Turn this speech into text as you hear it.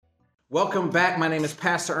Welcome back. My name is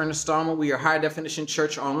Pastor Ernest Stallman. We are High Definition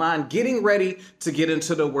Church Online, getting ready to get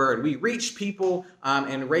into the Word. We reach people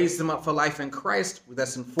and raise them up for life in Christ.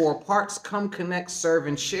 That's in 4 parts: come, connect, serve,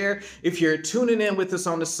 and share. If you're tuning in with us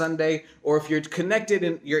on this Sunday, or if you're connected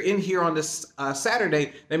and you're in here on this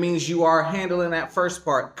Saturday, that means you are handling that first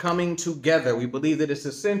part, coming together. We believe that it's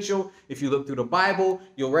essential. If you look through the Bible,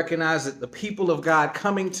 you'll recognize that the people of God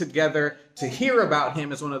coming together to hear about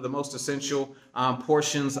Him is one of the most essential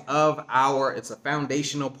portions of it's a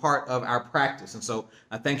foundational part of our practice. And so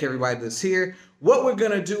I thank everybody that's here. What we're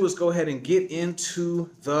going to do is go ahead and get into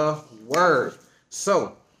the Word.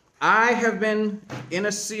 So I have been in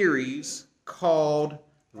a series called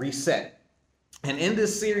Reset. And in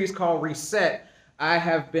this series called Reset, I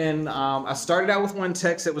have been, I started out with one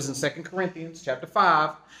text that was in 2 Corinthians chapter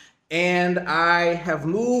 5. And I have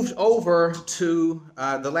moved over to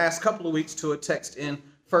the last couple of weeks to a text in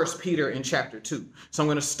 1 Peter in chapter 2. So I'm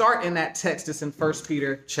going to start in that text. It's in 1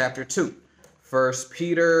 Peter chapter 2. 1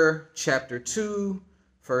 Peter chapter 2.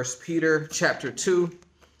 1 Peter chapter 2.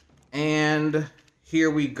 And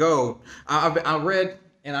here we go. I read,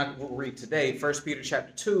 and I will read today, 1 Peter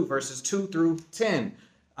chapter 2, verses 2 through 10.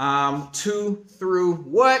 2 through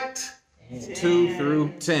what? 10. 2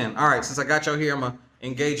 through 10. All right, since I got y'all here, I'm going to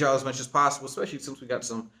engage y'all as much as possible, especially since we got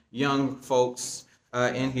some young folks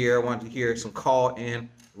in here. I wanted to hear some call and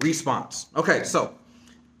response. Okay, so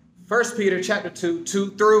 1 Peter chapter 2,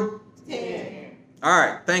 2 through 10. All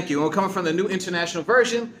right, thank you. And we're coming from the New International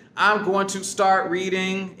Version. I'm going to start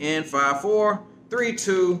reading in 5, 4, 3,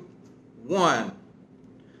 2, 1.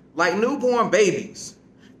 Like newborn babies,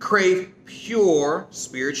 crave pure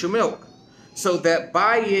spiritual milk, so that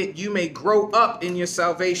by it you may grow up in your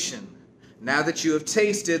salvation, now that you have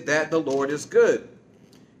tasted that the Lord is good.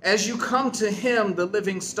 As you come to Him, the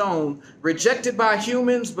living stone, rejected by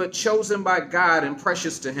humans but chosen by God and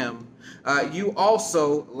precious to Him, you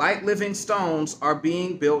also, like living stones, are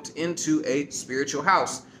being built into a spiritual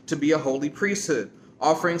house to be a holy priesthood,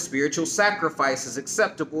 offering spiritual sacrifices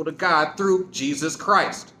acceptable to God through Jesus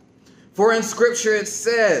Christ. For in Scripture it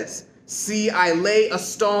says, "See, I lay a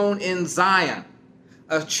stone in Zion,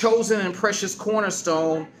 a chosen and precious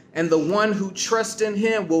cornerstone, and the one who trusts in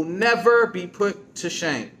Him will never be put to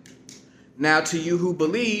shame." Now to you who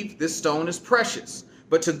believe, this stone is precious.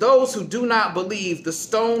 But to those who do not believe, the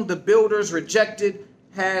stone the builders rejected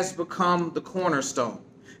has become the cornerstone,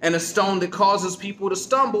 and a stone that causes people to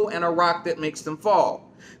stumble, and a rock that makes them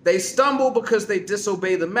fall. They stumble because they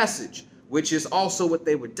disobey the message, which is also what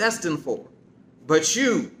they were destined for. But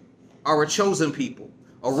you are a chosen people,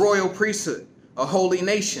 a royal priesthood, a holy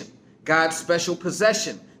nation, God's special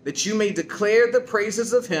possession, that you may declare the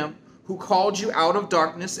praises of Him who called you out of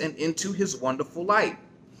darkness and into His wonderful light.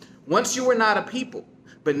 Once you were not a people,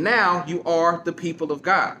 but now you are the people of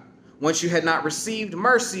God. Once you had not received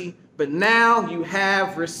mercy, but now you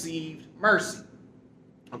have received mercy.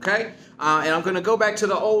 Okay? And I'm going to go back to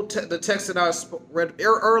the text that I read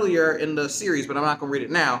earlier in the series, but I'm not going to read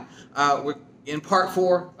it now. We're in part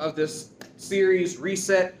 4 of this series,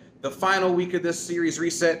 Reset, the final week of this series,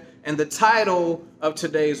 Reset. And the title of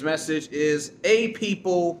today's message is A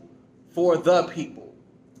People for the People.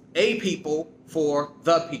 A People for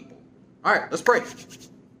the People. All right, let's pray.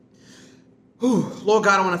 Lord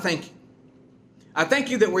God, I want to thank you. I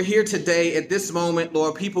thank you that we're here today at this moment,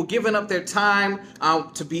 Lord. People giving up their time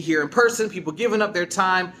to be here in person. People giving up their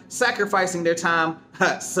time, sacrificing their time,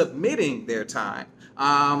 submitting their time,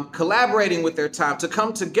 collaborating with their time to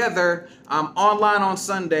come together online on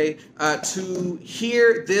Sunday to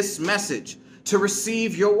hear this message, to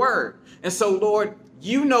receive your word. And so, Lord,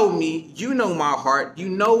 you know me, you know my heart, you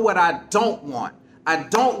know what I don't want. I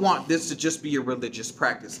don't want this to just be a religious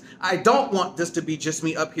practice. I don't want this to be just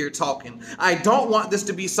me up here talking. I don't want this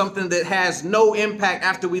to be something that has no impact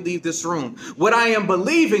after we leave this room. What I am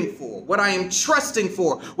believing for, what I am trusting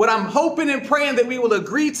for, what I'm hoping and praying that we will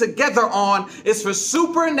agree together on is for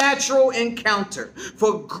supernatural encounter,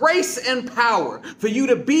 for grace and power, for you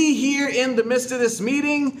to be here in the midst of this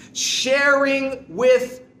meeting, sharing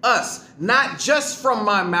with us, not just from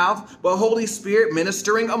my mouth, but Holy Spirit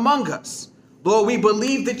ministering among us. Lord, we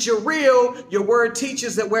believe that you're real. Your word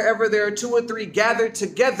teaches that wherever there are 2 or 3 gathered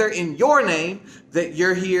together in your name, that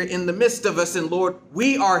you're here in the midst of us. And Lord,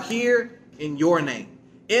 we are here in your name,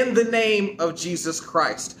 in the name of Jesus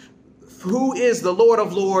Christ, who is the Lord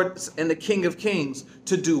of Lords and the King of Kings,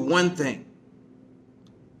 to do one thing: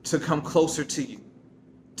 to come closer to you,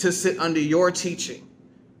 to sit under your teaching,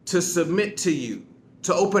 to submit to you,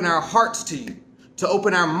 to open our hearts to you, to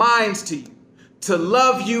open our minds to you, to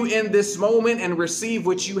love you in this moment and receive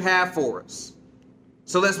what you have for us.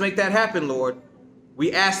 So let's make that happen, Lord.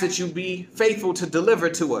 We ask that you be faithful to deliver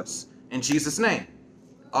to us. In Jesus' name.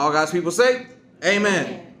 All God's people say,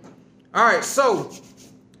 amen. All right, so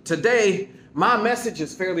today, my message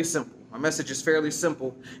is fairly simple. My message is fairly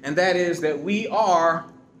simple, and that is that we are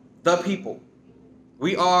the people.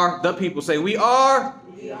 We are the people. Say, we are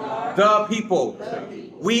the people.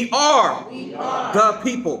 We are the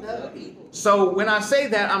people. So when I say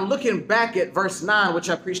that, I'm looking back at verse 9, which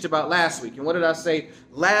I preached about last week. And what did I say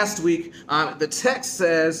last week? The text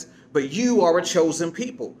says, but you are a chosen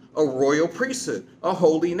people, a royal priesthood, a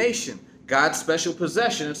holy nation, God's special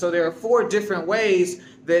possession. And so there are 4 different ways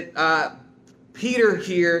that Peter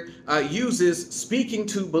here uses speaking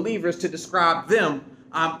to believers to describe them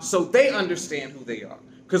so they understand who they are.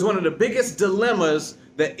 Because one of the biggest dilemmas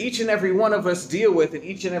that each and every one of us deal with and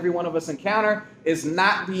each and every one of us encounter is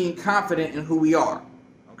not being confident in who we are.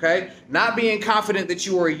 Okay? Not being confident that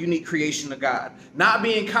you are a unique creation of God. Not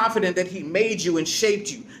being confident that he made you and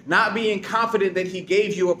shaped you. Not being confident that he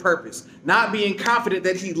gave you a purpose. Not being confident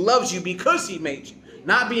that he loves you because he made you.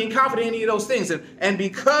 Not being confident in any of those things. And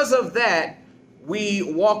because of that, we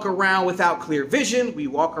walk around without clear vision. We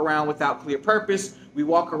walk around without clear purpose. We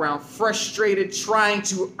walk around frustrated, trying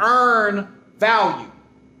to earn value.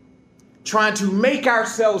 Trying to make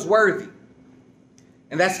ourselves worthy.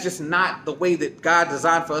 And that's just not the way that God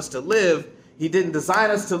designed for us to live. He didn't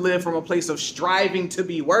design us to live from a place of striving to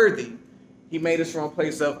be worthy. He made us from a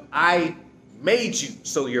place of, I made you,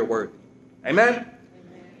 so you're worthy. Amen?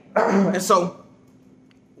 And so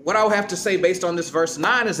what I'll have to say based on this verse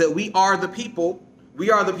 9 is that we are the people.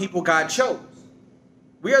 We are the people God chose.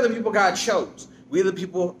 We are the people God chose. We are the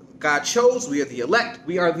people God chose. We are the elect.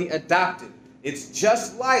 We are the adopted. It's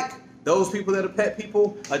just like those people that are pet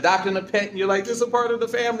people, adopting a pet, and you're like, this is a part of the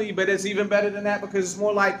family, but it's even better than that because it's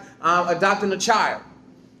more like adopting a child.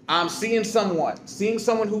 Seeing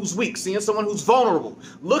someone who's weak, seeing someone who's vulnerable,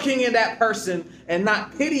 looking at that person and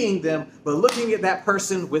not pitying them, but looking at that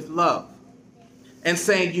person with love and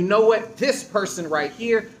saying, you know what, this person right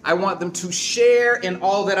here, I want them to share in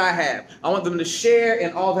all that I have. I want them to share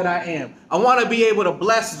in all that I am. I want to be able to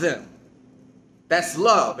bless them. That's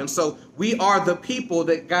love. And so we are the people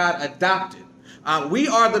that God adopted. We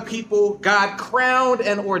are the people God crowned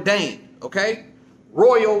and ordained. Okay?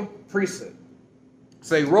 Royal priesthood.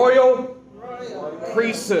 Say royal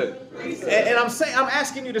priesthood. And I'm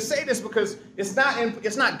asking you to say this because it's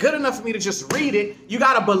not good enough for me to just read it. You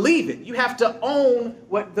got to believe it. You have to own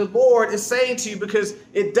what the Lord is saying to you because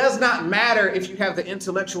it does not matter if you have the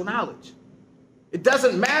intellectual knowledge. It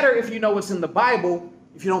doesn't matter if you know what's in the Bible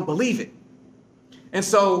if you don't believe it. And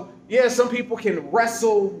so, yeah, some people can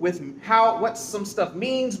wrestle with what some stuff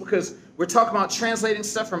means because we're talking about translating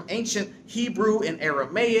stuff from ancient Hebrew and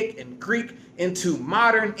Aramaic and Greek into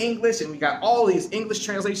modern English. And we got all these English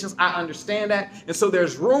translations. I understand that. And so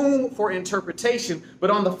there's room for interpretation. But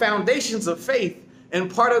on the foundations of faith, and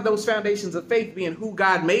part of those foundations of faith being who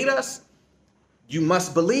God made us, you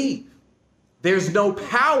must believe. There's no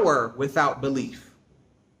power without belief.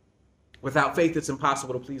 Without faith, it's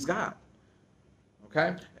impossible to please God.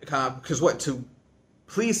 Okay? Because to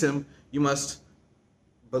please him, you must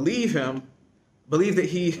believe him, believe that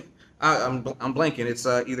he, I'm blanking, it's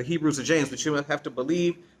either Hebrews or James, but you must have to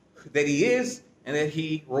believe that he is and that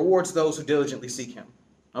he rewards those who diligently seek him.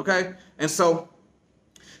 Okay? And so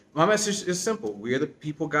my message is simple. We are the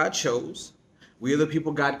people God chose. We are the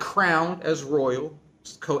people God crowned as royal,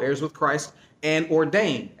 co-heirs with Christ, and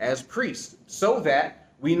ordained as priests so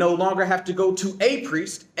that we no longer have to go to a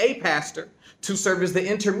priest, a pastor, to serve as the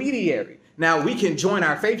intermediary. Now, we can join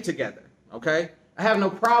our faith together, okay? I have no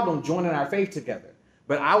problem joining our faith together,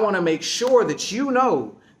 but I want to make sure that you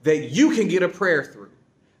know that you can get a prayer through,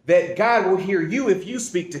 that God will hear you if you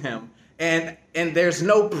speak to him, and there's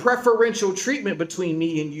no preferential treatment between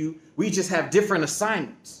me and you. We just have different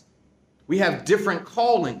assignments. We have different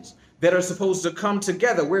callings that are supposed to come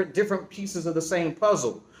together. We're different pieces of the same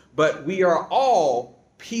puzzle, but we are all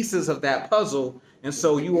pieces of that puzzle. And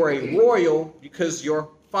so you are a royal because your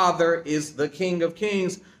father is the King of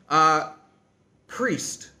Kings,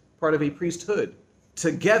 priest, part of a priesthood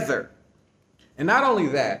together. And not only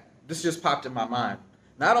that, this just popped in my mind.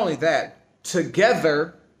 Not only that,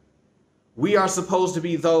 together, we are supposed to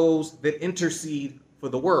be those that intercede for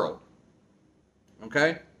the world.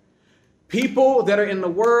 Okay? People that are in the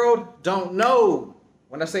world don't know.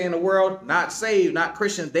 When I say in the world, not saved, not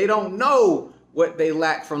Christian, they don't know what they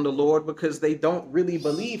lack from the Lord because they don't really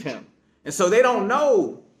believe him. And so they don't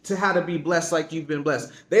know how to be blessed like you've been blessed.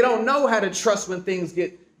 They don't know how to trust when things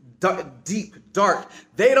get deep, dark.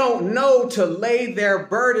 They don't know to lay their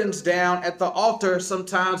burdens down at the altar.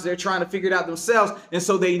 Sometimes they're trying to figure it out themselves. And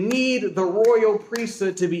so they need the royal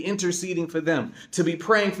priesthood to be interceding for them, to be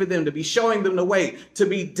praying for them, to be showing them the way, to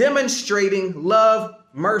be demonstrating love,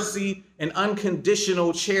 mercy, and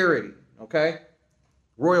unconditional charity. Okay?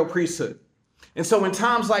 Royal priesthood. And so in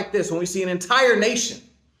times like this, when we see an entire nation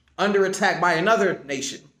under attack by another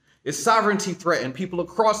nation, its sovereignty threatened, people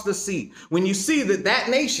across the sea, when you see that that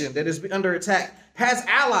nation that is under attack has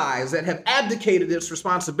allies that have abdicated its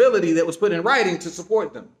responsibility that was put in writing to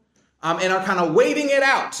support them, and are kind of waiting it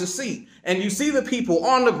out to see, and you see the people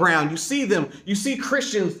on the ground, you see them, you see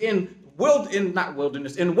Christians in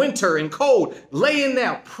winter and cold, laying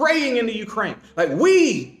down, praying in the Ukraine. Like,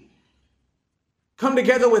 we come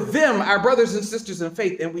together with them, our brothers and sisters in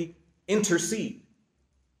faith, and we intercede.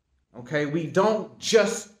 Okay, we don't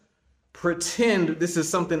just pretend this is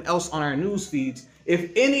something else on our news feeds.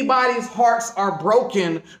 If anybody's hearts are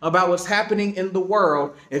broken about what's happening in the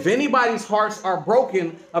world, if anybody's hearts are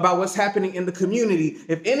broken about what's happening in the community,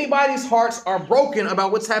 if anybody's hearts are broken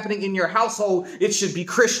about what's happening in your household, it should be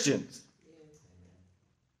Christians.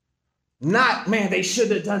 Not, man, they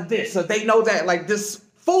should have done this, or they know that. Like, this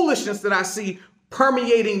foolishness that I see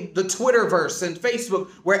permeating the Twitterverse and Facebook,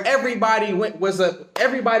 where everybody was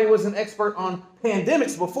an expert on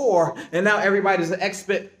pandemics before, and now everybody's an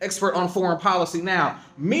expert on foreign policy now.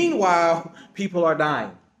 Meanwhile, people are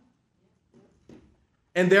dying.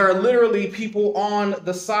 And there are literally people on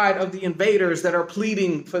the side of the invaders that are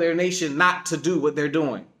pleading for their nation not to do what they're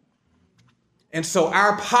doing. And so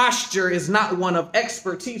our posture is not one of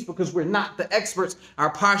expertise, because we're not the experts. Our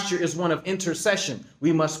posture is one of intercession.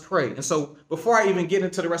 We must pray. And so before I even get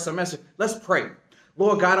into the rest of the message, let's pray.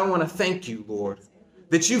 Lord God, I want to thank you, Lord,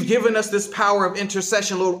 that you've given us this power of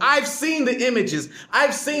intercession, Lord. I've seen the images.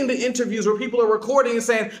 I've seen the interviews where people are recording and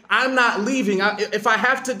saying, I'm not leaving. If I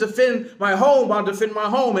have to defend my home, I'll defend my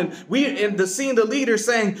home. And seeing the leaders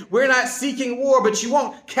saying, we're not seeking war, but you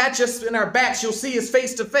won't catch us in our backs. You'll see us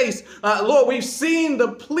face to face. Lord, we've seen the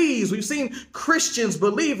pleas. We've seen Christians,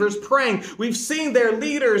 believers praying. We've seen their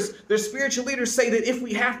leaders, their spiritual leaders say that if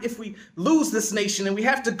we lose this nation and we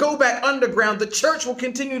have to go back underground, the church will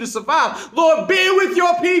continue to survive. Lord, be with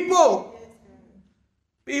your people.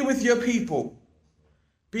 Be with your people.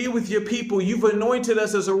 Be with your people. You've anointed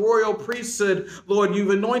us as a royal priesthood, Lord. You've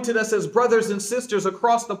anointed us as brothers and sisters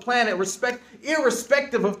across the planet,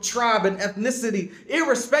 irrespective of tribe and ethnicity,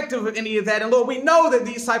 irrespective of any of that. And Lord, we know that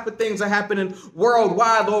these type of things are happening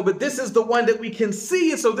worldwide, Lord, but this is the one that we can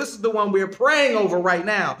see. And so this is the one we're praying over right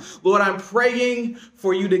now. Lord, I'm praying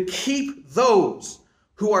for you to keep those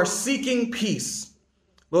who are seeking peace.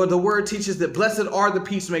 Lord, the word teaches that blessed are the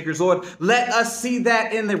peacemakers. Lord, let us see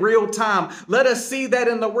that in the real time. Let us see that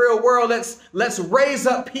in the real world. Let's raise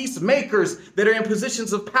up peacemakers that are in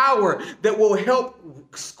positions of power that will help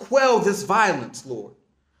quell this violence, Lord.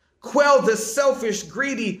 Quell this selfish,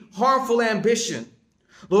 greedy, harmful ambition.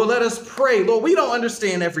 Lord, let us pray. Lord, we don't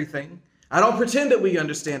understand everything. I don't pretend that we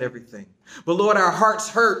understand everything. But Lord, our hearts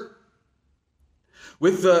hurt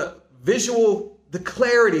with the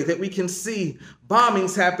clarity that we can see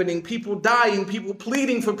bombings happening, people dying, people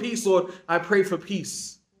pleading for peace. Lord, I pray for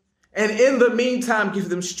peace. And in the meantime, give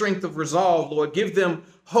them strength of resolve, Lord. Give them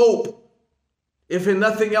hope, if in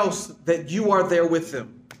nothing else, that you are there with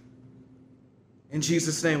them. In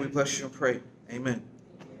Jesus' name, we bless you and pray. Amen.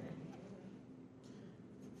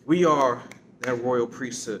 We are that royal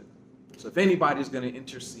priesthood. So if anybody's going to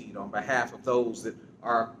intercede on behalf of those that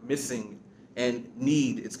are missing and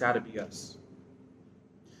need, it's got to be us.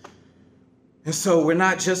 And so we're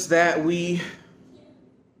not just that, we're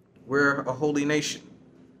a holy nation.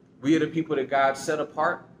 We are the people that God set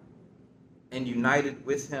apart and united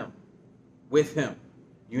with him,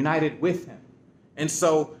 united with him. And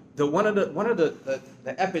so one of the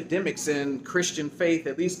epidemics in Christian faith,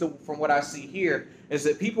 at least from what I see here, is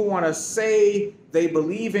that people want to say they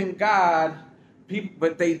believe in God,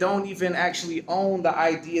 but they don't even actually own the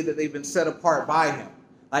idea that they've been set apart by him.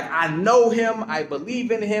 Like, I know him, I believe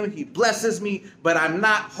in him, he blesses me, but I'm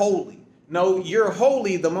not holy. No, you're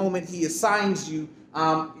holy the moment he assigns you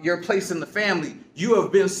your place in the family. You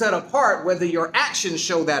have been set apart, whether your actions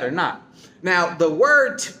show that or not. Now, the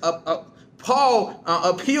word Paul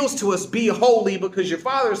appeals to us, be holy because your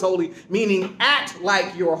Father is holy, meaning act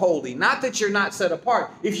like you're holy. Not that you're not set apart.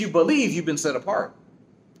 If you believe, you've been set apart.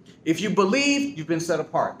 If you believe, you've been set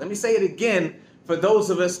apart. Let me say it again. For those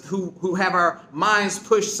of us who have our minds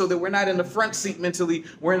pushed so that we're not in the front seat mentally,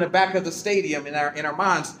 we're in the back of the stadium in our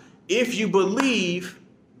minds. If you believe,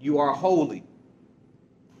 you are holy.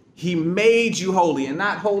 He made you holy, and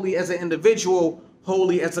not holy as an individual,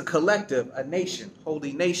 holy as a collective, a nation,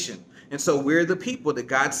 holy nation. And so we're the people that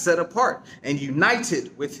God set apart and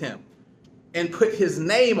united with him and put his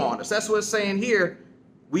name on us. That's what it's saying here.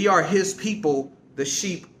 We are his people, the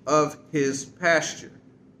sheep of his pasture.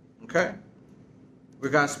 Okay? We're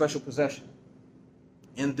God's special possession.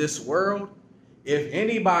 In this world, if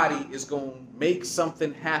anybody is going to make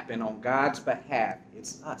something happen on God's behalf,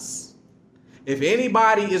 it's us. If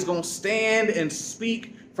anybody is going to stand and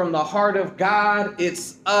speak from the heart of God,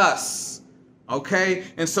 it's us. Okay?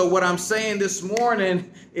 And so what I'm saying this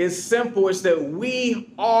morning is simple. It's that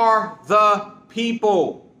we are the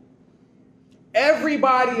people.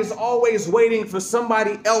 Everybody is always waiting for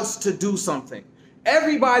somebody else to do something.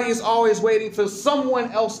 Everybody is always waiting for someone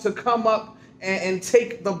else to come up and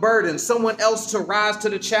take the burden, someone else to rise to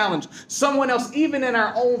the challenge, someone else, even in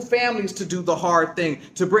our own families, to do the hard thing,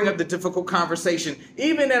 to bring up the difficult conversation,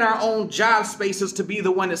 even in our own job spaces, to be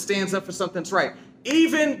the one that stands up for something that's right.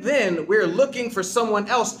 Even then, we're looking for someone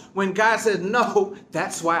else when God said, no,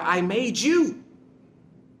 that's why I made you.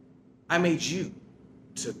 I made you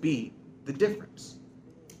to be the difference.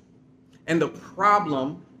 And the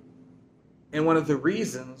problem, and one of the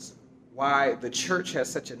reasons why the church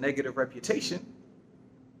has such a negative reputation,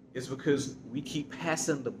 is because we keep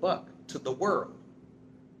passing the buck to the world.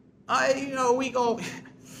 We go,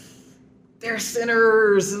 they're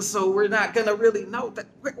sinners, and so we're not going to really know that.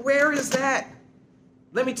 Where is that?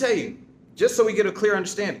 Let me tell you, just so we get a clear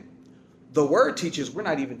understanding, the word teaches we're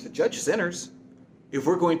not even to judge sinners. If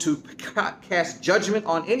we're going to cast judgment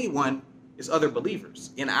on anyone, it's other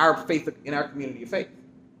believers in our faith, in our community of faith.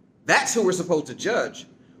 That's who we're supposed to judge.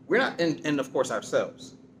 We're not, and of course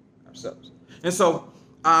ourselves. And so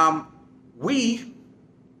we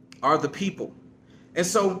are the people. And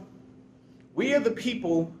so we are the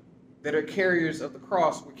people that are carriers of the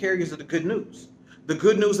cross. We're carriers of the good news. The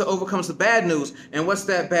good news that overcomes the bad news. And what's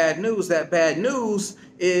that bad news? That bad news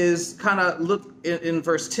is kind of look in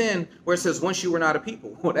verse 10 where it says, once you were not a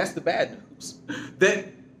people. Well, that's the bad news. That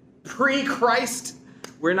pre-Christ,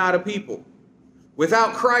 we're not a people.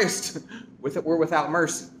 Without Christ, we're without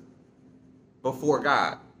mercy before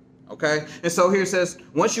God. Okay? And so here it says,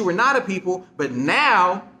 once you were not a people, but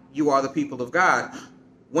now you are the people of God.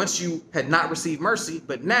 Once you had not received mercy,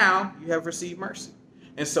 but now you have received mercy.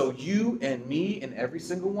 And so you and me and every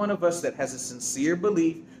single one of us that has a sincere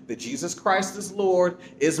belief that Jesus Christ is Lord,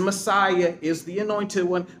 is Messiah, is the anointed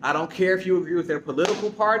one. I don't care if you agree with their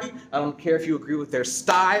political party. I don't care if you agree with their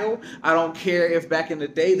style. I don't care if back in the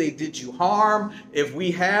day they did you harm. If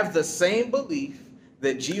we have the same belief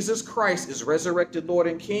that Jesus Christ is resurrected Lord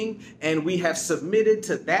and King, and we have submitted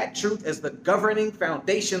to that truth as the governing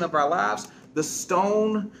foundation of our lives, the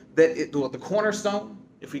stone, the cornerstone,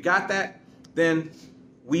 if we got that, then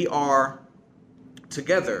we are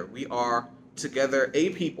together. We are together a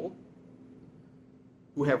people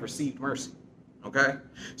who have received mercy. Okay?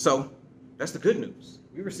 So that's the good news.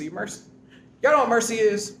 We receive mercy. Y'all know what mercy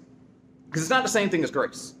is? Because it's not the same thing as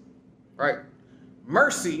grace. Right?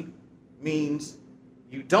 Mercy means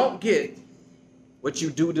you don't get what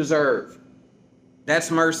you do deserve.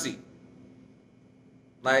 That's mercy.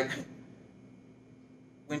 Like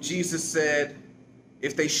when Jesus said,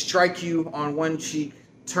 if they strike you on one cheek,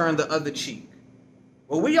 turn the other cheek.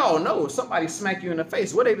 Well, we all know if somebody smack you in the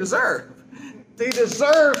face, what they deserve. They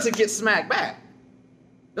deserve to get smacked back.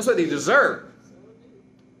 That's what they deserve.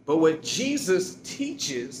 But what Jesus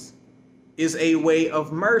teaches is a way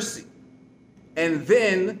of mercy. And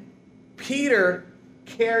then Peter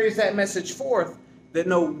carries that message forth that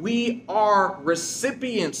no, we are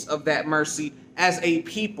recipients of that mercy as a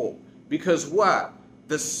people. Because what?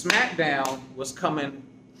 The smackdown was coming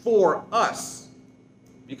for us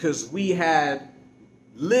because we had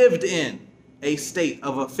lived in a state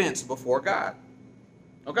of offense before God.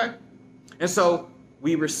 Okay? And so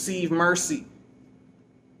we receive mercy.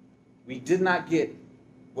 We did not get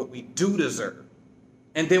what we do deserve.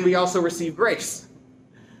 And then we also receive grace,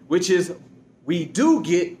 which is we do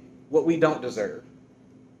get what we don't deserve.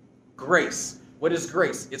 Grace. What is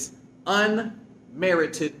grace? It's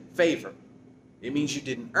unmerited favor. It means you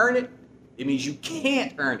didn't earn it. It means you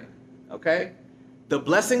can't earn it. Okay? The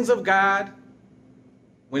blessings of God,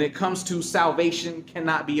 when it comes to salvation,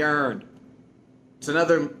 cannot be earned. It's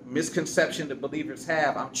another misconception that believers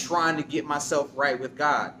have. I'm trying to get myself right with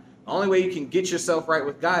God. The only way you can get yourself right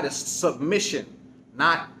with God is submission,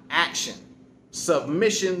 not action.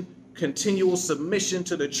 Submission, continual submission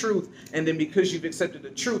to the truth. And then because you've accepted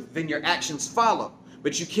the truth, then your actions follow.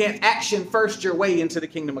 But you can't action first your way into the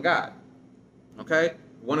kingdom of God. Okay?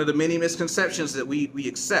 One of the many misconceptions that we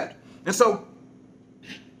accept. And so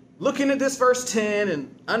looking at this verse 10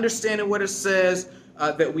 and understanding what it says,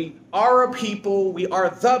 that we are a people, we are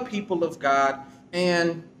the people of God,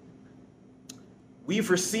 and we've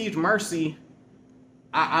received mercy.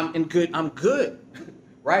 I'm good,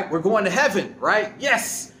 right? We're going to heaven, right?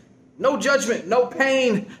 Yes. No judgment, no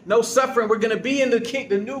pain, no suffering. We're going to be in the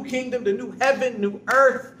new kingdom, the new heaven, new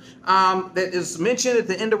earth that is mentioned at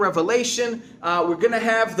the end of Revelation. We're going to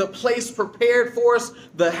have the place prepared for us,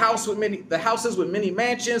 the houses with many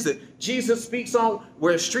mansions that Jesus speaks on,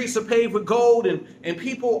 where streets are paved with gold. And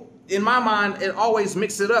people, in my mind, it always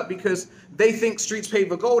mix it up because they think streets paved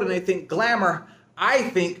with gold and they think glamour. I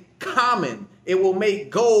think common. It will make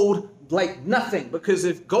gold like nothing, because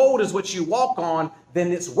if gold is what you walk on,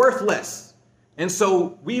 then it's worthless. And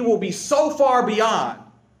so we will be so far beyond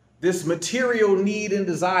this material need and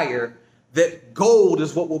desire that gold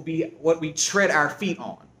is what we tread our feet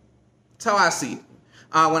on. That's how I see it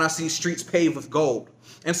when I see streets paved with gold.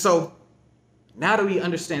 And so now that we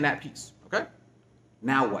understand that piece, okay?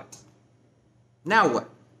 Now what? Now what?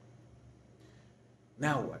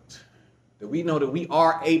 Now what? That we know that we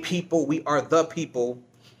are a people, we are the people.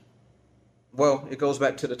 Well, it goes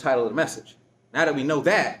back to the title of the message. Now that we know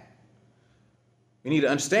that, we need to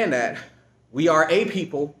understand that we are a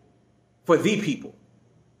people for the people.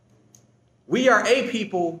 We are a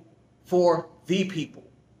people for the people.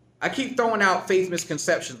 I keep throwing out faith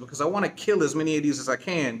misconceptions because I want to kill as many of these as I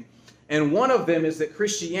can. And one of them is that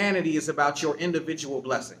Christianity is about your individual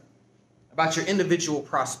blessing, about your individual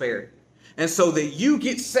prosperity. And so that you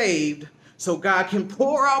get saved so God can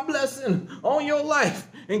pour out blessing on your life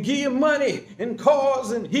and give you money and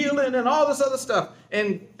cause and healing and all this other stuff.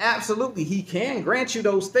 And absolutely, he can grant you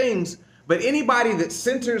those things. But anybody that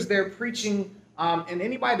centers their preaching and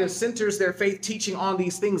anybody that centers their faith teaching on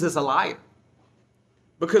these things is a liar.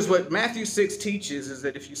 Because what Matthew 6 teaches is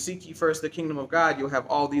that if you seek ye first the kingdom of God, you'll have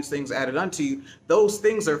all these things added unto you. Those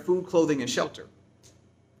things are food, clothing, and shelter.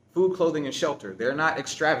 Food, clothing, and shelter. They're not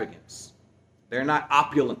extravagance. They're not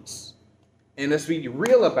opulence. And let's be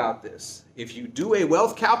real about this. If you do a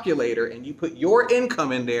wealth calculator and you put your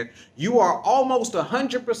income in there, you are almost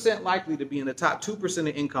 100% likely to be in the top 2%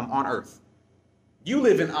 of income on earth. You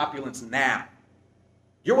live in opulence now.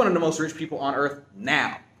 You're one of the most rich people on earth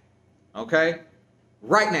now. Okay?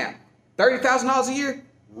 Right now. $30,000 a year?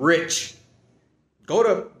 Rich. Go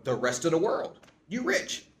to the rest of the world. You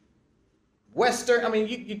rich.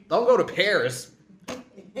 You don't go to Paris.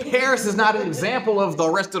 Paris is not an example of the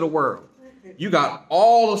rest of the world. You got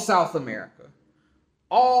all of South America,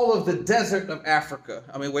 all of the desert of Africa,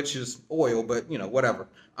 which is oil, but, whatever.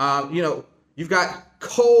 You've got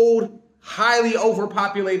cold, highly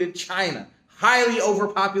overpopulated China, highly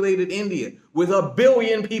overpopulated India, with 1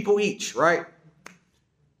 billion people each, right?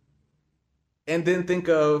 And then think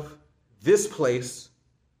of this place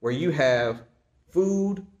where you have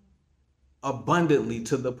food abundantly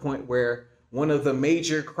to the point where one of the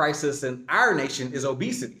major crises in our nation is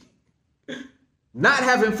obesity. Not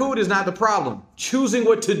having food is not the problem. Choosing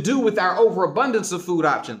what to do with our overabundance of food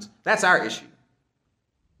options, that's our issue.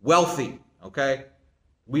 Wealthy, okay?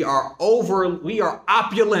 We are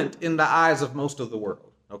opulent in the eyes of most of the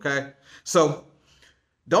world, okay? So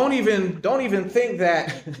don't even think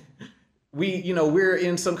that we're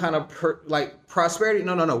in some kind of prosperity.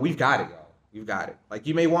 No, we've got it, y'all. We've got it. Like,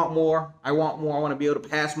 you may want more. I want more. I want to be able to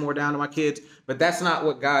pass more down to my kids, but that's not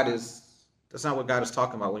what God is. That's not what God is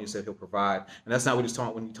talking about when he said he'll provide. And that's not what he's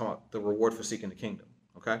talking about when he talks about the reward for seeking the kingdom.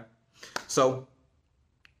 Okay? So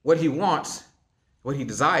what he wants, what he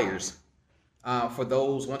desires for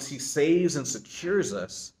those, once he saves and secures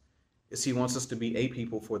us, is he wants us to be a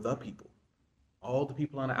people for the people. All the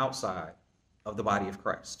people on the outside of the body of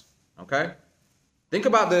Christ. Okay? Think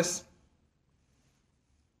about this.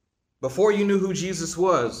 Before you knew who Jesus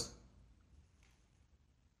was,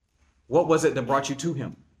 what was it that brought you to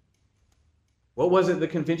him? What was it that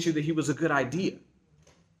convinced you that he was a good idea?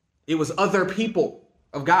 It was other people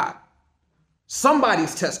of God.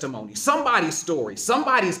 Somebody's testimony, somebody's story,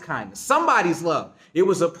 somebody's kindness, somebody's love. It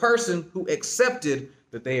was a person who accepted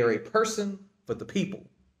that they are a person for the people.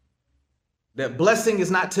 That blessing is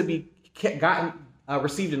not to be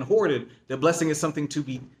received and hoarded. That blessing is something to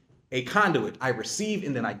be a conduit. I receive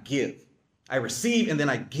and then I give. I receive and then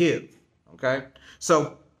I give. Okay?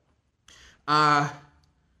 So,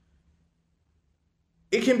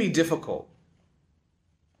 it can be difficult.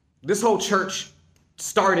 This whole church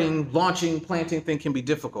starting, launching, planting thing can be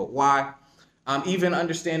difficult. Why? Even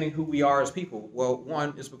understanding who we are as people. Well,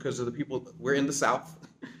 one is because of the people. We're in the South.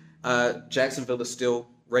 Jacksonville is still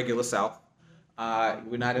regular South.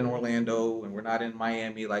 We're not in Orlando and we're not in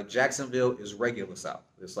Miami. Like, Jacksonville is regular South.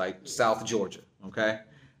 It's like South Georgia. Okay.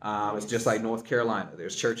 It's just like North Carolina.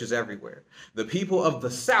 There's churches everywhere. The people of the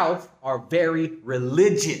South are very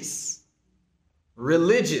religious.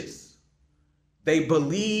 Religious. They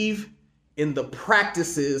believe in the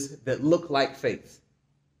practices that look like faith.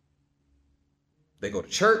 They go to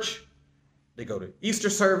church. They go to Easter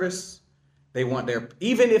service. They want their,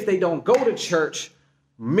 even if they don't go to church,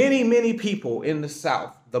 many people in the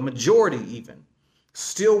South, the majority even,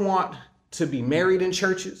 still want to be married in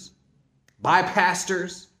churches, by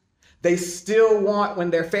pastors. They still want, when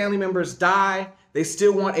their family members die, they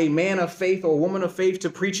still want a man of faith or a woman of faith to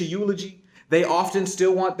preach a eulogy. They often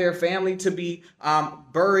still want their family to be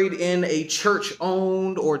buried in a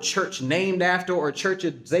church-owned or church named after or church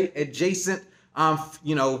adjacent,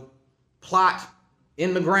 plot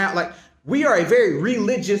in the ground. Like, we are a very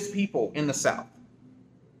religious people in the South.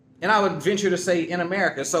 And I would venture to say in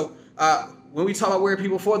America. So when we talk about we're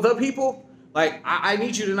people for the people, like, I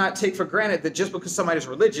need you to not take for granted that just because somebody's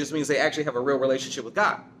religious means they actually have a real relationship with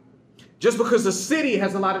God. Just because the city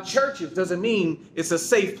has a lot of churches doesn't mean it's a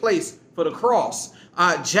safe place for the cross.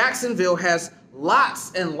 Jacksonville has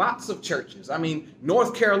lots and lots of churches. I mean,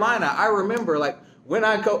 North Carolina, I remember, like, when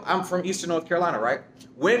I'm from Eastern North Carolina, right?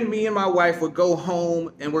 When me and my wife would go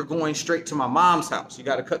home and we're going straight to my mom's house, you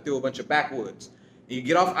got to cut through a bunch of backwoods. You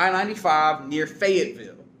get off I-95 near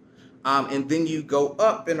Fayetteville. And then you go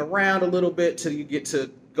up and around a little bit till you get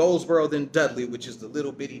to Goldsboro, then Dudley, which is the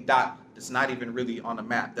little bitty dot that's not even really on the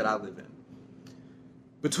map that I live in.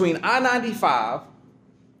 Between I-95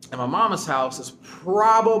 and my mama's house is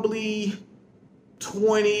probably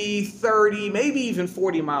 20, 30, maybe even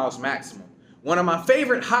 40 miles maximum. One of my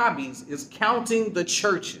favorite hobbies is counting the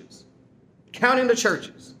churches. Counting the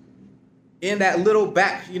churches. In that little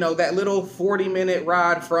back, that little 40-minute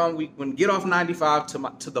ride from when we get off 95 to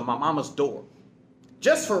my mama's door.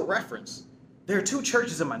 Just for reference, there are 2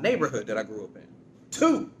 churches in my neighborhood that I grew up in.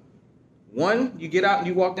 2. One, you get out and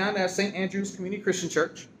you walk down to St. Andrew's Community Christian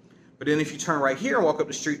Church. But then if you turn right here and walk up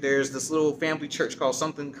the street, there's this little family church called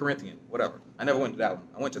something Corinthian, whatever. I never went to that one.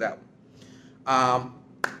 I went to that one.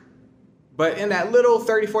 But in that little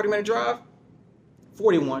 30, 40-minute drive,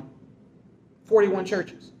 41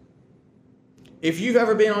 churches. If you've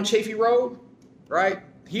ever been on Chaffee Road, right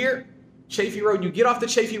here, Chaffee Road, you get off the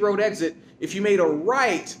Chaffee Road exit. If you made a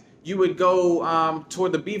right, you would go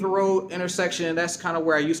toward the Beaver Road intersection, and that's kind of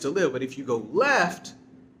where I used to live. But if you go left,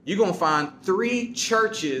 you're going to find 3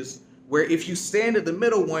 churches where if you stand at the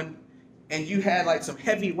middle one and you had like some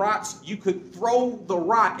heavy rocks, you could throw the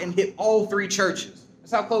rock and hit all 3 churches.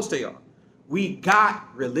 That's how close they are. We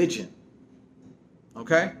got religion.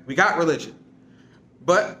 Okay? We got religion.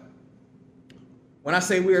 But when I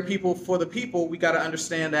say we are people for the people, we got to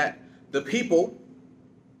understand that the people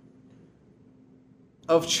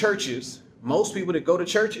of churches, most people that go to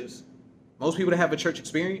churches, most people that have a church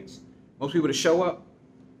experience, most people that show up,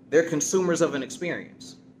 they're consumers of an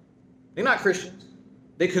experience. They're not Christians.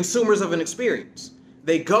 They're consumers of an experience.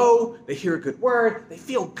 They go, they hear a good word, they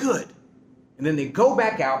feel good. And then they go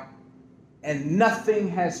back out and nothing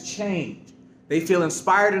has changed. They feel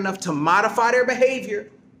inspired enough to modify their behavior,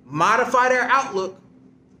 modify their outlook,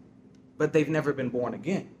 but they've never been born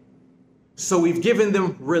again. So we've given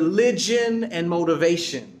them religion and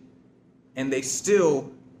motivation, and they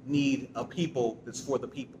still need a people that's for the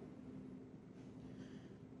people.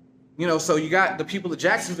 So you got the people of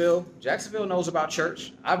Jacksonville. Jacksonville knows about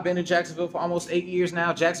church. I've been in Jacksonville for almost 8 years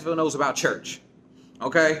now. Jacksonville knows about church.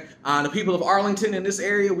 Okay? The people of Arlington in this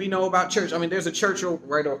area, we know about church. I mean, there's a church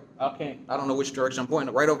right over, I don't know which direction I'm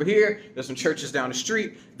pointing, right over here. There's some churches down the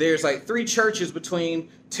street. There's like 3 churches between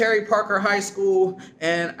Terry Parker High School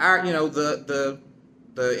and our, the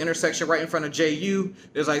intersection right in front of JU.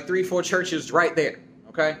 There's like 3, 4 churches right there.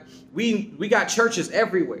 Okay? We got churches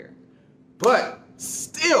everywhere. But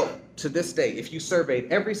still, to this day, if you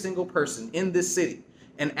surveyed every single person in this city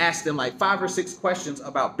and asked them like 5 or 6 questions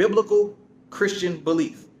about biblical Christian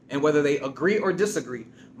belief and whether they agree or disagree,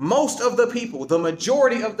 most of the people, the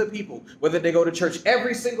majority of the people, whether they go to church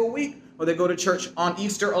every single week or they go to church on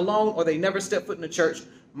Easter alone or they never step foot in the church,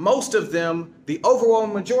 most of them, the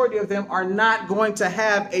overwhelming majority of them, are not going to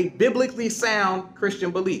have a biblically sound Christian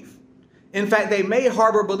belief. In fact, they may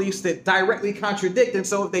harbor beliefs that directly contradict. And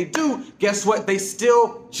so if they do, guess what? They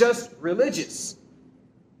still just religious.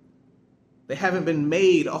 They haven't been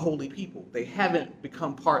made a holy people. They haven't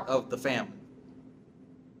become part of the family.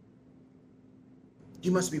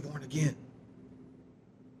 You must be born again.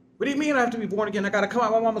 What do you mean I have to be born again? I got to come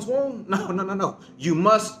out of my mama's womb? No. You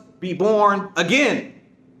must be born again.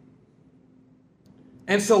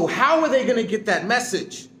 And so how are they going to get that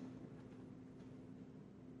message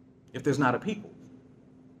if there's not a people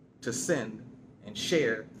to send and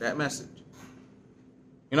share that message.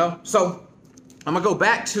 So I'm going to go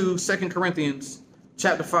back to 2 Corinthians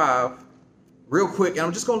chapter 5 real quick, and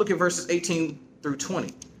I'm just going to look at verses 18 through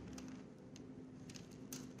 20.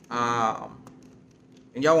 And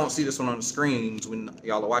y'all won't see this one on the screens when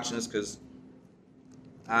y'all are watching this because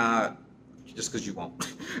you won't.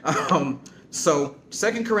 So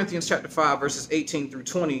 2 Corinthians chapter 5 verses 18 through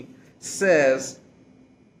 20 says,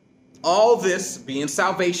 all this, being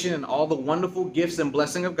salvation and all the wonderful gifts and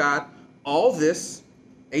blessing of God, all this,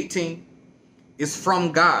 18, is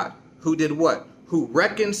from God, who did what? Who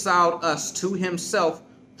reconciled us to himself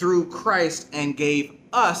through Christ and gave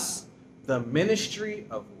us the ministry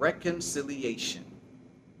of reconciliation.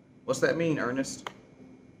 What's that mean, Ernest?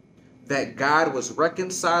 That God was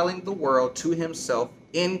reconciling the world to himself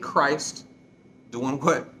in Christ, doing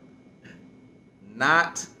what?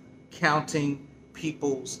 Not counting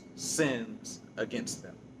people's sins against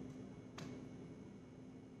them.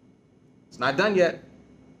 It's not done yet.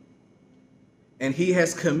 And he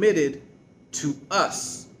has committed to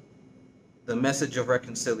us the message of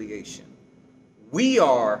reconciliation. We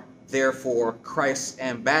are, therefore, Christ's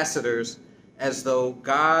ambassadors, as though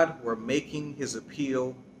God were making his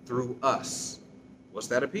appeal through us. What's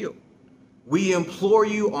that appeal? We implore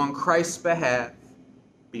you on Christ's behalf,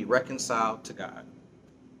 be reconciled to God.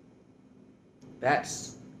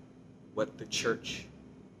 That's what the church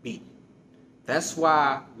be. That's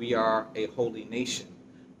why we are a holy nation.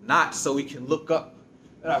 Not so we can look up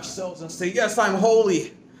at ourselves and say, yes, I'm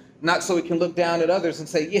holy. Not so we can look down at others and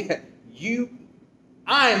say, yeah,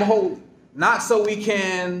 I am holy. Not so we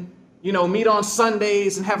can, meet on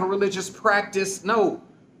Sundays and have a religious practice. No.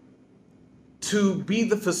 To be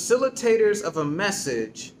the facilitators of a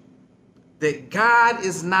message that God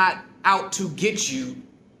is not out to get you.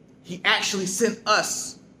 He actually sent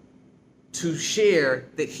us to share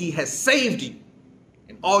that he has saved you.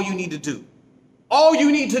 And all you need to do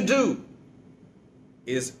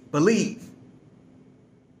is believe.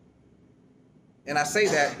 And I say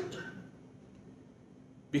that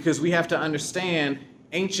because we have to understand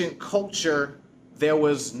ancient culture, there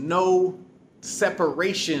was no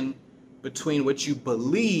separation between what you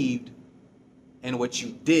believed and what you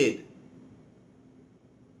did.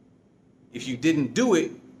 If you didn't do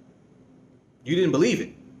it, you didn't believe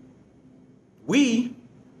it. We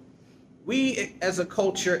as a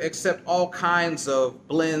culture accept all kinds of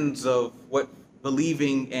blends of what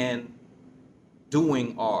believing and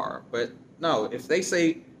doing are. But no, if they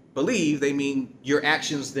say believe, they mean your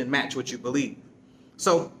actions then match what you believe.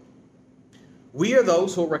 So we are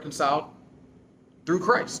those who are reconciled through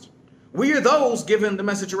Christ. We are those given the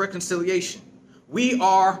message of reconciliation. We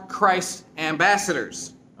are Christ's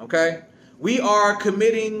ambassadors, okay? We are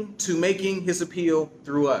committing to making his appeal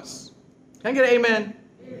through us. Can I get an amen?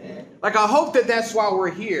 Amen. Like, I hope that that's why we're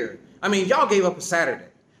here. I mean, y'all gave up a Saturday.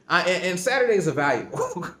 And Saturdays are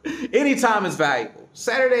valuable. Anytime is valuable.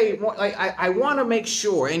 Saturday, I want to make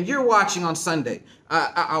sure, and you're watching on Sunday,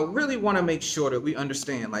 I really want to make sure that we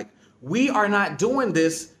understand, we are not doing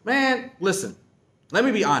this. Man, listen, let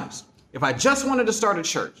me be honest. If I just wanted to start a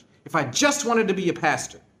church, if I just wanted to be a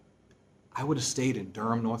pastor, I would have stayed in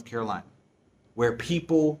Durham, North Carolina, where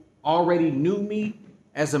people already knew me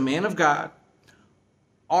as a man of God,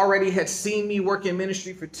 already had seen me work in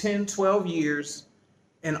ministry for 10, 12 years,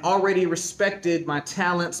 and already respected my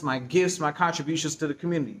talents, my gifts, my contributions to the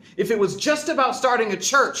community. If it was just about starting a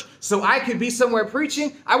church so I could be somewhere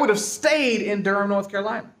preaching, I would have stayed in Durham, North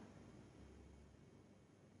Carolina.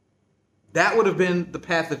 That would have been the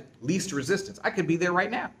path of least resistance. I could be there right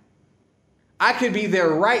now. I could be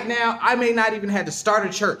there right now. I may not even have to start a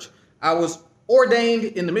church. I was ordained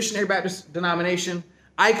in the Missionary Baptist denomination.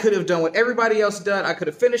 I could have done what everybody else did. I could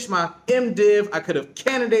have finished my MDiv. I could have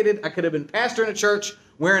candidated. I could have been pastor in a church,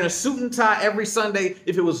 wearing a suit and tie every Sunday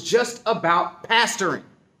if it was just about pastoring.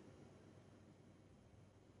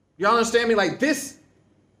 Y'all understand me?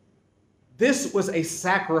 This was a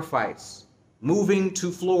sacrifice, moving to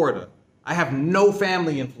Florida. I have no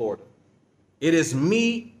family in Florida. It is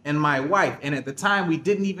me and my wife. And at the time, we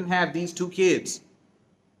didn't even have these 2 kids.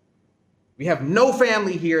 We have no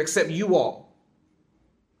family here except you all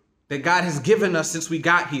that God has given us since we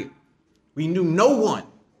got here. We knew no one.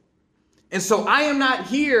 And so I am not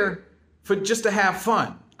here for just to have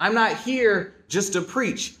fun. I'm not here just to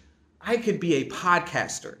preach. I could be a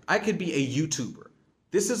podcaster. I could be a YouTuber.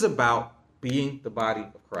 This is about being the body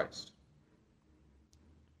of Christ.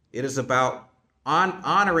 It is about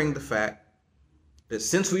honoring the fact that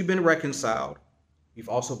since we've been reconciled, we've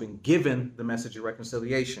also been given the message of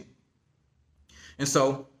reconciliation. And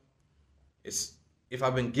so if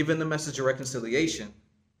I've been given the message of reconciliation,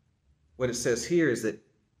 what it says here is that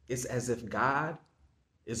it's as if God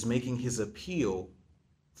is making his appeal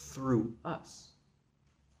through us.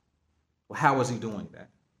 Well, how is he doing that?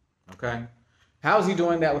 Okay. How is he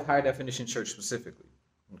doing that with High Definition Church specifically?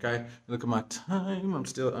 Okay. Look at my time. I'm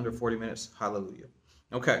still under 40 minutes. Hallelujah.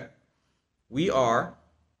 Okay. We are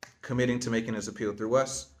committing to making his appeal through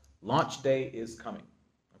us. Launch day is coming.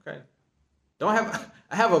 Okay.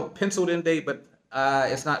 I have a penciled in date, but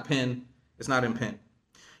it's not in pen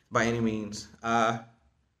by any means.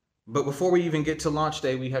 But before we even get to launch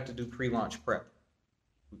day, we have to do pre-launch prep.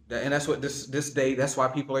 And that's what this day, that's why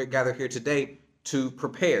people are gathered here today, to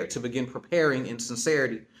prepare, to begin preparing in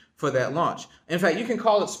sincerity for that launch. In fact, you can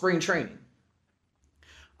call it spring training.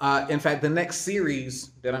 In fact, the next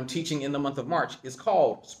series that I'm teaching in the month of March is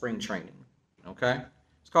called spring training. Okay?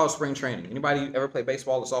 It's called spring training. Anybody ever play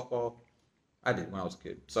baseball or softball? I did when I was a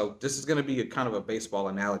kid. So this is going to be a kind of a baseball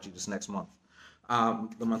analogy this next month,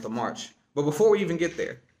 the month of March. But before we even get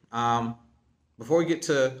there, before we get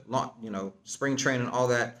to, spring training and all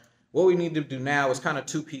that, what we need to do now is kind of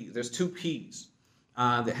two P's. There's two P's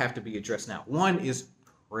that have to be addressed now. One is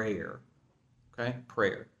prayer. Okay,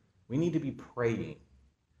 prayer. We need to be praying.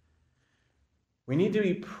 We need to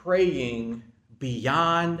be praying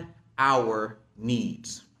beyond our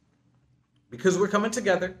needs. Because we're coming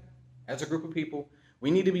together as a group of people, we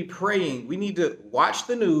need to be praying. We need to watch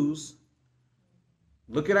the news,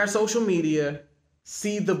 look at our social media,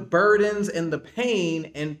 see the burdens and the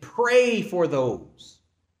pain, and pray for those.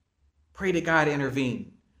 Pray that God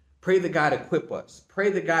intervene. Pray that God equip us. Pray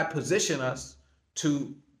that God position us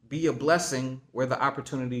to be a blessing where the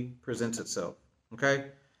opportunity presents itself. Okay?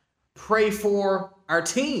 Pray for our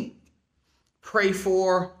team. Pray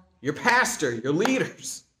for your pastor, your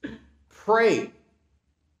leaders. Pray.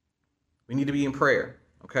 We need to be in prayer.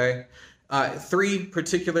 Okay? Three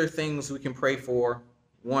particular things we can pray for.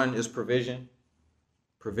 One is provision.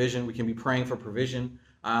 Provision. We can be praying for provision.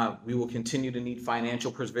 We will continue to need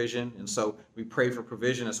financial provision, and so we pray for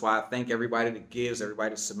provision. That's why I thank everybody that gives,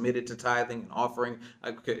 everybody that's submitted to tithing and offering,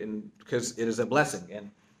 because it is a blessing,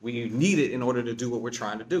 and we need it in order to do what we're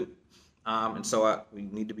trying to do. And so we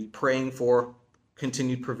need to be praying for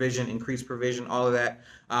continued provision, increased provision, all of that.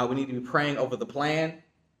 We need to be praying over the plan.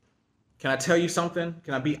 Can I tell you something?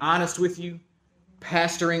 Can I be honest with you?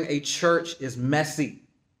 Pastoring a church is messy,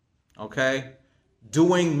 okay?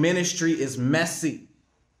 Doing ministry is messy.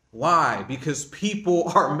 Why? Because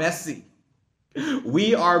people are messy.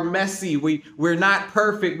 We are messy. We're not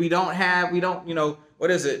perfect. We don't,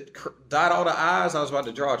 what is it? Dot all the I's. I was about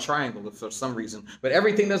to draw a triangle for some reason, but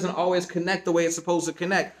everything doesn't always connect the way it's supposed to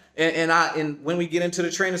connect. And when we get into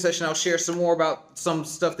the training session, I'll share some more about some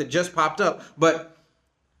stuff that just popped up, but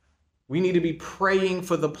we need to be praying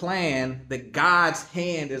for the plan that God's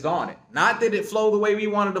hand is on it. Not that it flow the way we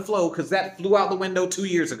wanted to flow, because that flew out the window 2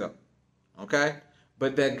 years ago. Okay?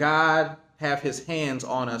 But that God have his hands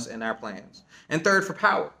on us and our plans. And third, for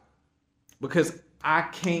power. Because I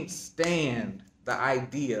can't stand the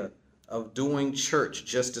idea of doing church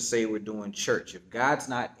just to say we're doing church. If God's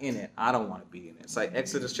not in it, I don't want to be in it. It's like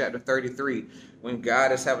Exodus chapter 33, when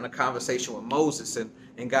God is having a conversation with Moses,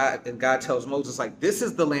 and God tells Moses, like, this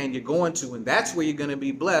is the land you're going to, and that's where you're going to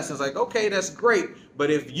be blessed. And it's like, okay, that's great. But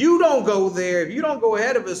if you don't go there, if you don't go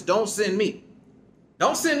ahead of us, don't send me.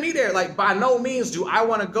 Don't send me there. Like, by no means do I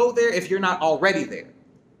want to go there if you're not already there.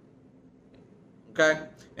 Okay?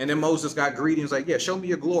 And then Moses got greedy and was like, yeah, show me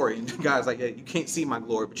your glory. And God's like, yeah, you can't see my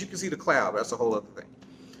glory, but you can see the cloud. That's a whole other thing.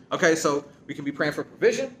 Okay, so we can be praying for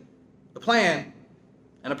provision, the plan,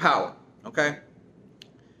 and the power. Okay?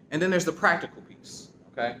 And then there's the practical piece.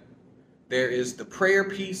 Okay? There is the prayer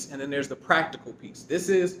piece, and then there's the practical piece. This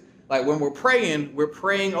is like when we're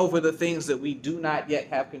praying over the things that we do not yet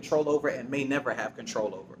have control over and may never have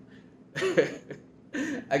control over.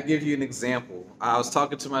 I give you an example. I was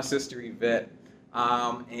talking to my sister Yvette,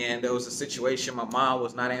 and there was a situation. My mom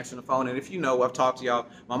was not answering the phone. And if you know, I've talked to y'all,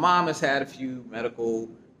 my mom has had a few medical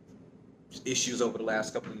issues over the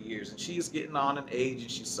last couple of years, and she's getting on in age,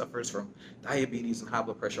 and she suffers from diabetes and high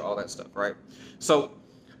blood pressure, all that stuff, right? So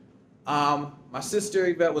my sister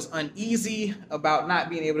Yvette was uneasy about not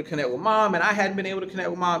being able to connect with mom, and I hadn't been able to connect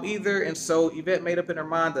with mom either. And so Yvette made up in her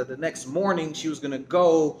mind that the next morning she was going to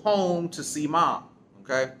go home to see mom.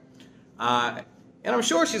 Okay, and I'm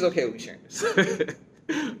sure she's okay with me sharing this.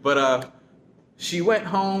 But she went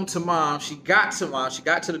home to mom. She got to mom. She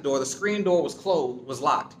got to the door. The screen door was closed, was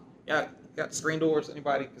locked. Yeah, got screen doors?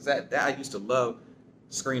 Anybody? Because that I used to love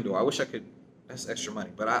screen door. I wish I could. That's extra money,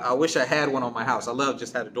 but I wish I had one on my house. I love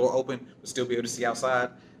just had the door open, but still be able to see outside.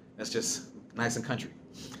 That's just nice and country.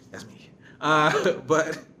 That's me.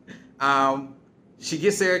 But She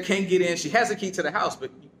gets there, can't get in. She has a key to the house,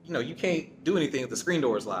 but you can't do anything if the screen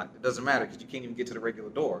door is locked. It doesn't matter because you can't even get to the regular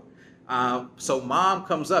door. So mom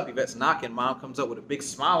comes up, Yvette's knocking, mom comes up with a big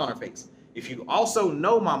smile on her face. If you also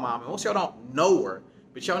know my mom, and most y'all don't know her,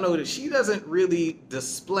 but y'all know that she doesn't really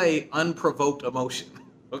display unprovoked emotion,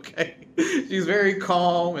 okay? She's very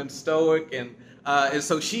calm and stoic, and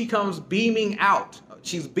so she comes beaming out.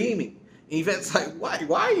 She's beaming. And Yvette's like,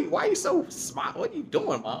 why are you so smart? What are you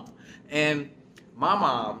doing, mom? And my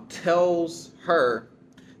mom tells her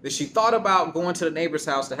that she thought about going to the neighbor's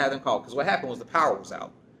house to have them call, because what happened was the power was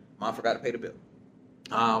out. Mom forgot to pay the bill.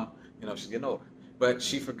 She's getting older. But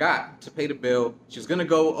she forgot to pay the bill. She was going to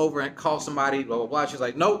go over and call somebody, blah, blah, blah. She's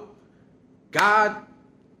like, nope. God,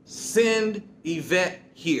 send Yvette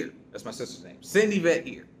here. That's my sister's name. Send Yvette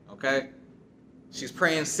here, okay? She's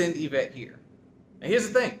praying, send Yvette here. And here's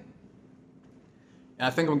the thing. And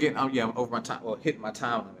I think I'm over my time, hitting my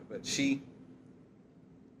time limit. But she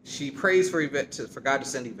prays for Yvette, for God to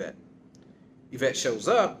send Yvette. Yvette shows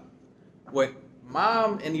up. What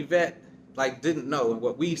mom and Yvette didn't know, and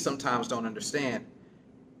what we sometimes don't understand,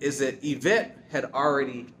 is that Yvette had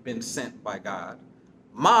already been sent by God.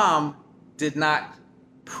 Mom did not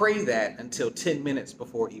pray that until 10 minutes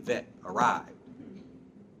before Yvette arrived.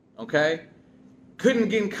 Okay? Couldn't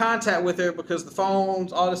get in contact with her because the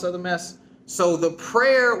phones, all this other mess. So the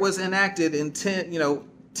prayer was enacted in 10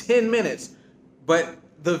 minutes, but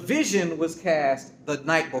the vision was cast the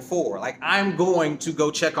night before. I'm going to go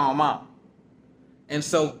check on mom. And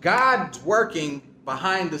so God's working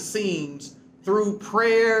behind the scenes through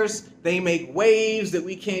prayers. They make waves that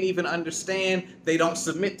we can't even understand. They don't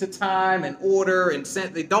submit to time and order and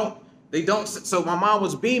send. They don't. So my mom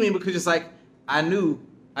was beaming because it's like,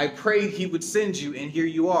 I prayed he would send you, and here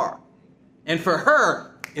you are. And for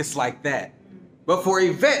her, it's like that. But for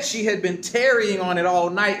Yvette, she had been tarrying on it all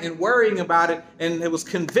night and worrying about it, and it was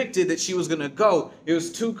convicted that she was going to go. It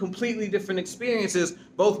was two completely different experiences,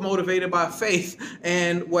 both motivated by faith.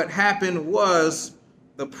 And what happened was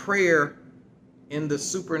the prayer in the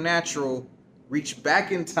supernatural reached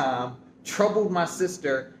back in time, troubled my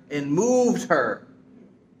sister, and moved her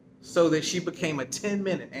so that she became a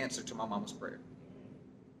 10-minute answer to my mama's prayer.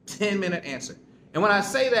 10-minute answer. And when I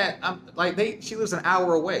say that, she lives an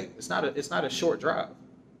hour away. It's not a short drive.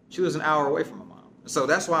 She lives an hour away from my mom. So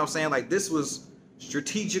that's why I'm saying this was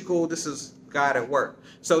strategical. This is God at work.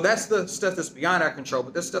 So that's the stuff that's beyond our control,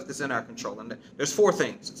 but there's stuff that's in our control. And there's four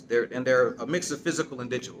things. They're a mix of physical and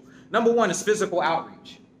digital. Number one is physical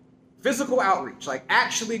outreach. Physical outreach,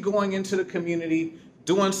 actually going into the community,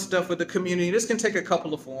 doing stuff with the community. This can take a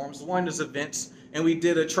couple of forms. One is events. And we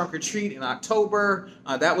did a trunk or treat in October.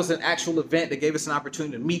 That was an actual event that gave us an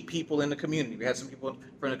opportunity to meet people in the community. We had some people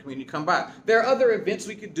from the community come by. There are other events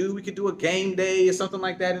we could do. We could do a game day or something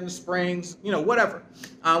like that in the springs, whatever.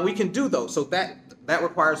 We can do those. So that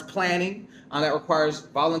requires planning. That requires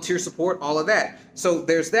volunteer support, all of that. So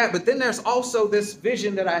there's that. But then there's also this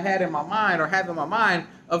vision that I had in my mind, or have in my mind,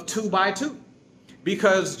 of 2 by 2.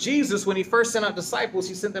 Because Jesus, when he first sent out disciples,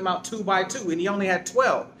 he sent them out 2 by 2, and he only had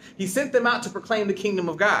 12. He sent them out to proclaim the kingdom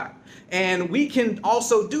of God. And we can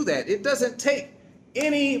also do that. It doesn't take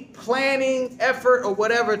any planning, effort, or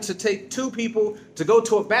whatever to take 2 people to go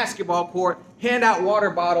to a basketball court, hand out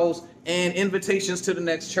water bottles and invitations to the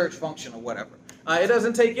next church function or whatever. It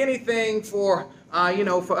doesn't take anything for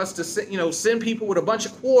us to send people with a bunch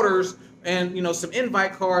of quarters and some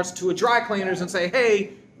invite cards to a dry cleaners and say,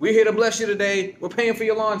 hey, we're here to bless you today. We're paying for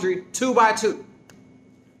your laundry, 2 by 2.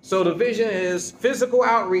 So the vision is physical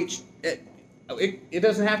outreach. It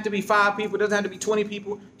doesn't have to be 5 people. It doesn't have to be 20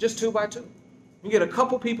 people. Just 2 by 2. You get a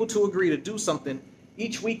couple people to agree to do something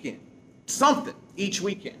each weekend. Something each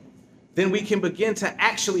weekend. Then we can begin to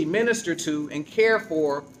actually minister to and care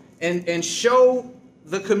for and show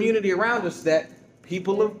the community around us that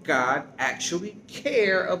people of God actually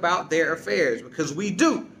care about their affairs, because we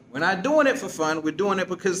do. We're not doing it for fun. We're doing it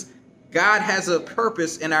because God has a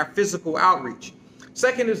purpose in our physical outreach.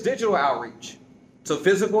 Second is digital outreach. So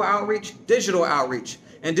physical outreach, digital outreach.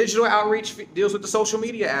 And digital outreach deals with the social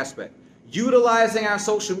media aspect. Utilizing our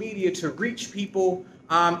social media to reach people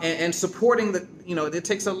and supporting it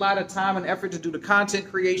takes a lot of time and effort to do the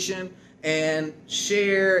content creation and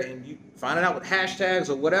share and finding out with hashtags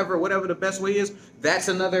or whatever the best way is. That's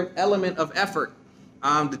another element of effort.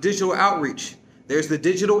 The digital outreach. There's the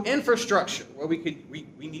digital infrastructure where we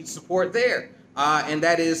need support there. And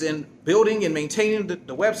that is in building and maintaining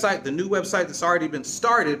the website, the new website that's already been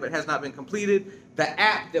started but has not been completed, the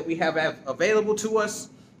app that we have available to us.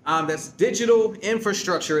 That's digital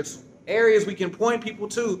infrastructure. It's areas we can point people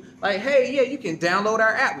to, like, hey, yeah, you can download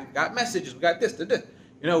our app. We've got messages. We got this.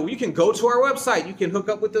 You can go to our website. You can hook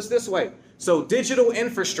up with us this way. So digital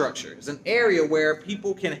infrastructure is an area where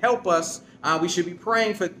people can help us. We should be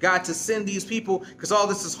praying for God to send these people because all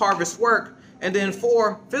this is harvest work. And then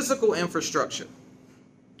 4, physical infrastructure.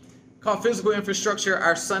 Called physical infrastructure,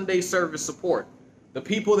 our Sunday service support. The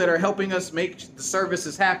people that are helping us make the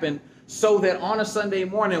services happen so that on a Sunday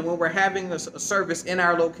morning when we're having a service in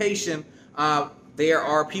our location, there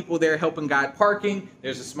are people there helping guide parking.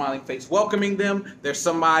 There's a smiling face welcoming them. There's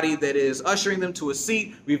somebody that is ushering them to a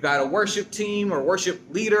seat. We've got a worship team or worship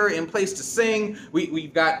leader in place to sing.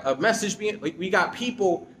 We've got a message we got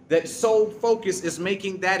people that sole focus is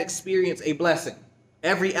making that experience a blessing.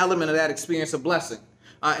 Every element of that experience a blessing.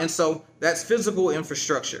 And so that's physical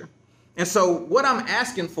infrastructure. And so what I'm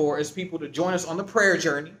asking for is people to join us on the prayer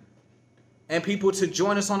journey and people to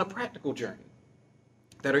join us on a practical journey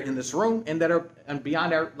that are in this room and that are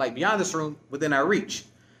beyond this room within our reach.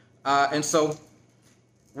 And so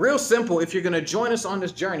real simple, if you're going to join us on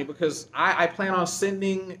this journey, because I plan on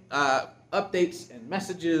sending updates and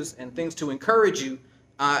messages and things to encourage you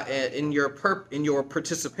in your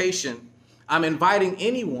participation. I'm inviting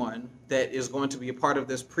anyone that is going to be a part of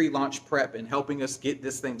this pre-launch prep and helping us get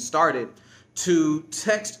this thing started to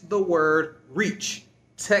text the word reach.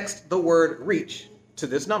 Text the word reach to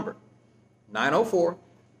this number,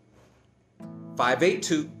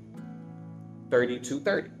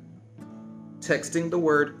 904-582-3230. Texting the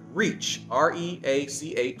word reach,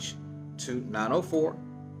 REACH, to 904-582,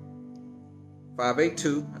 I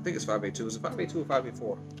think it's 582. Is it 582 or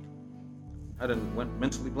 584? I went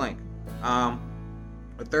mentally blank.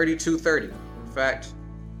 3230. In fact,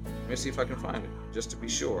 let me see if I can find it, just to be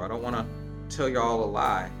sure. I don't want to tell y'all a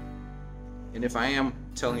lie. And if I am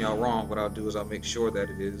telling y'all wrong, what I'll do is I'll make sure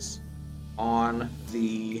that it is on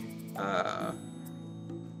the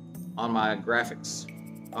on my graphics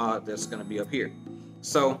that's going to be up here.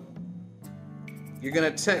 So you're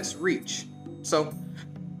going to text reach. So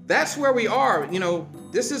that's where we are.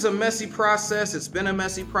 This is a messy process. It's been a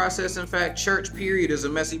messy process. In fact, church period is a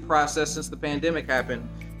messy process since the pandemic happened.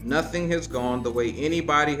 Nothing has gone the way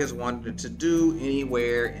anybody has wanted it to do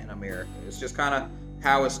anywhere in America. It's just kind of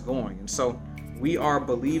how it's going. And so we are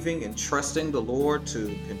believing and trusting the Lord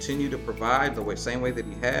to continue to provide the same way that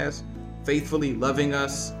he has, faithfully loving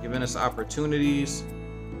us, giving us opportunities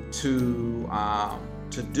to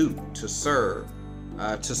serve,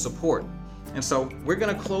 to support. And so we're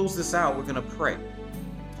going to close this out. We're going to pray.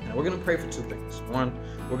 And we're going to pray for 2 things. One,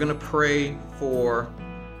 we're going to pray for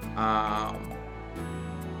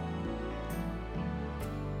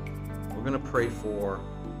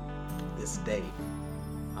this day,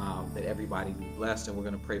 that everybody be blessed, and we're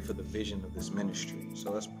going to pray for the vision of this ministry.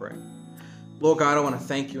 So let's pray. Lord God, I want to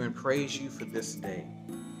thank you and praise you for this day.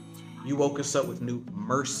 You woke us up with new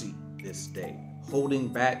mercy this day, holding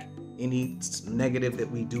back any negative that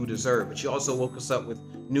we do deserve. But you also woke us up with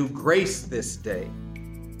new grace this day,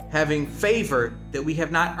 having favor that we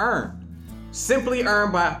have not earned, simply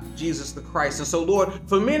earned by Jesus the Christ. And so, Lord,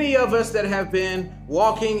 for many of us that have been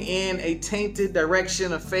walking in a tainted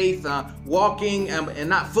direction of faith, walking and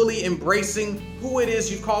not fully embracing who it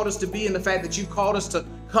is you called us to be, and the fact that you called us to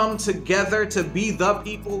come together to be the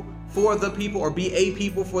people for the people, or be a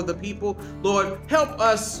people for the people, Lord, help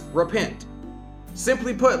us repent.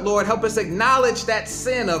 Simply put, Lord, help us acknowledge that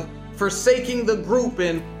sin of forsaking the group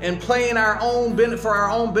and playing our own for our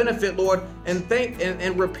own benefit, Lord, and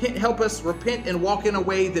repent. Help us repent and walk in a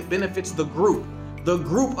way that benefits the group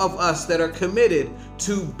of us that are committed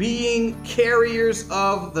to being carriers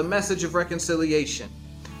of the message of reconciliation,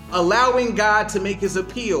 allowing God to make his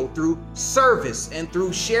appeal through service and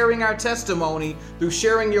through sharing our testimony, through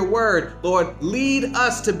sharing your word. Lord, lead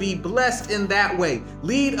us to be blessed in that way.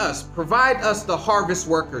 Lead us, provide us the harvest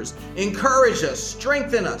workers, encourage us,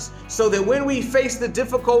 strengthen us, so that when we face the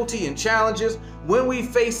difficulty and challenges, when we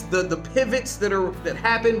face the pivots that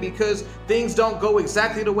happen because things don't go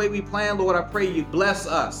exactly the way we plan, Lord, I pray you bless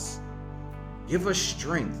us. Give us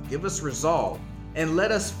strength, give us resolve, and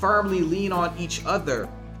let us firmly lean on each other,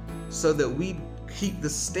 so that we keep the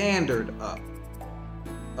standard up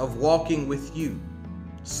of walking with you,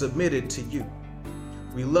 submitted to you.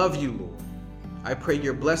 We love you, Lord. I pray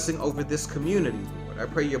your blessing over this community, Lord. I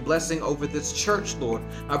pray your blessing over this church, Lord.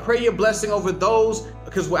 I pray your blessing over those,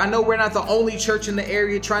 because I know we're not the only church in the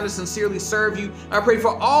area trying to sincerely serve you. I pray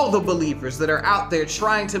for all the believers that are out there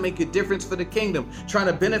trying to make a difference for the kingdom, trying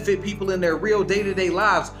to benefit people in their real day-to-day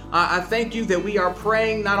lives. I thank you that we are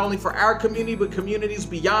praying not only for our community, but communities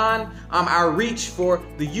beyond our reach, for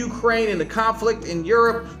the Ukraine and the conflict in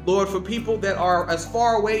Europe, Lord, for people that are as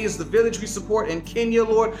far away as the village we support in Kenya,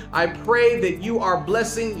 Lord. I pray that you are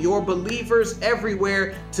blessing your believers everywhere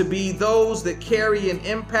everywhere to be those that carry an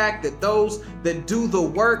impact, that those that do the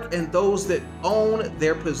work, and those that own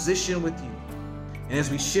their position with you. And as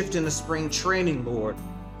we shift into spring training, Lord,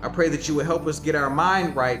 I pray that you will help us get our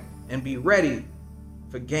mind right and be ready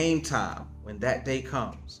for game time when that day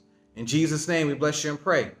comes. In Jesus' name, we bless you and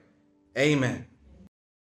pray. Amen.